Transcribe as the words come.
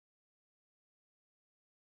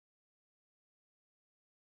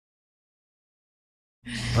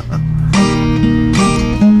He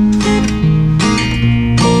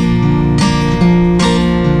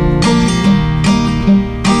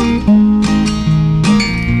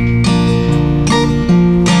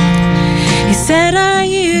said, "Are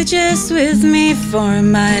you just with me for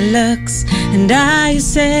my looks?" And I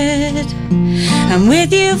said, "I'm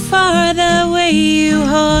with you for the way you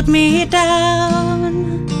hold me down."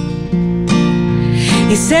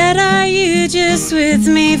 He said, "Are you just with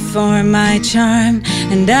me for my charm?"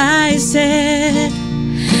 And I said,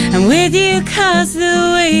 "I'm with you 'cause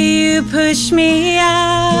the way you push me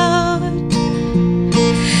out."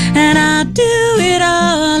 And I'll do it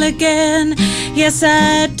all again. Yes,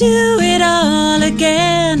 I do it all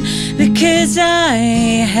again, because I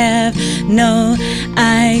have no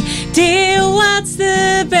idea what's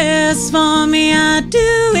the best for me. I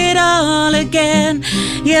do it all again.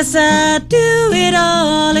 Yes, I do it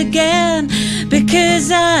all again,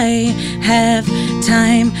 because I have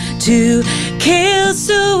time to kill,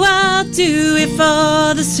 so I'll do it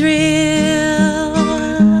for the thrill.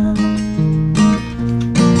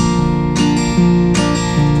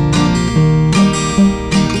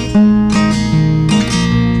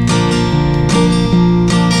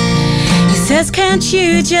 Says, "Can't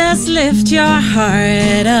you just lift your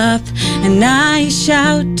heart up?" And I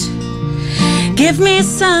shout, "Give me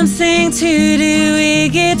something to do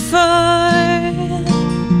it for."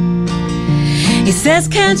 He says,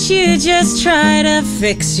 "Can't you just try to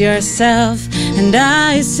fix yourself?" And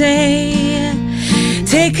I say,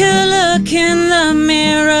 "Take a look in the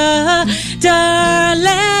mirror,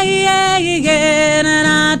 darling, and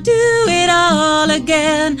I do it all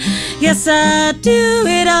again. Yes, I do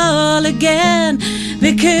it all again,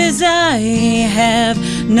 because I have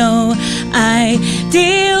no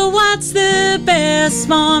idea what's the best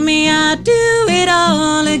for me. I do it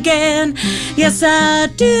all again. Yes, I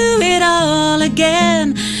do it all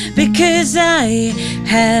again, because I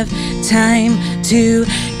have time to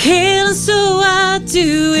kill, so I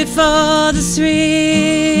do it for the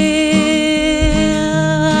thrill."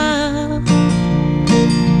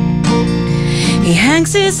 He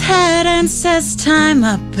hangs his head and says, "Time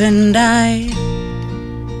up," and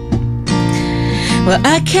well,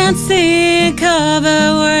 I can't think of a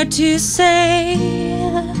word to say.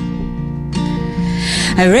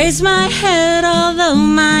 I raise my head, although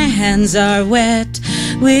my hands are wet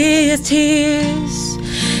with tears,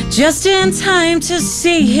 just in time to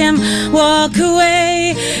see him walk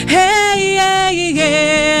away. Hey,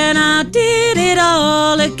 and I did it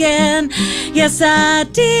all again. Yes, I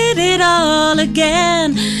did it all again,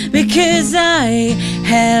 because I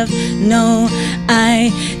have no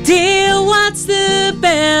idea what's the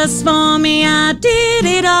best for me. I did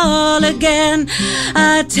it all again.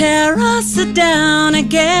 I tear us down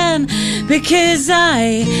again, because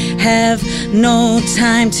I have no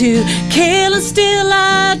time to kill, and still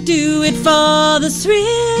I do it for the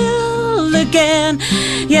thrill again.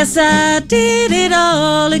 Yes, I did it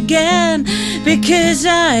all again, because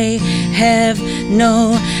I have no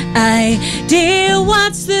idea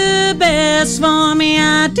what's the best for me.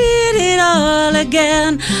 I did it all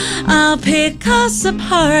again. I'll pick us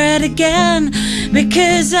apart again,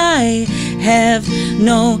 because I have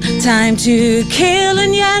no time to kill,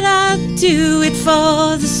 and yet I do it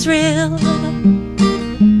for the thrill.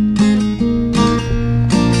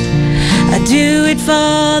 I do it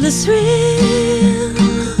for the thrill.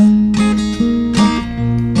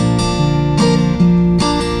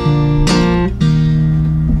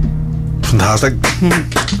 Fantastic.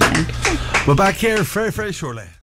 We're back here very, very shortly.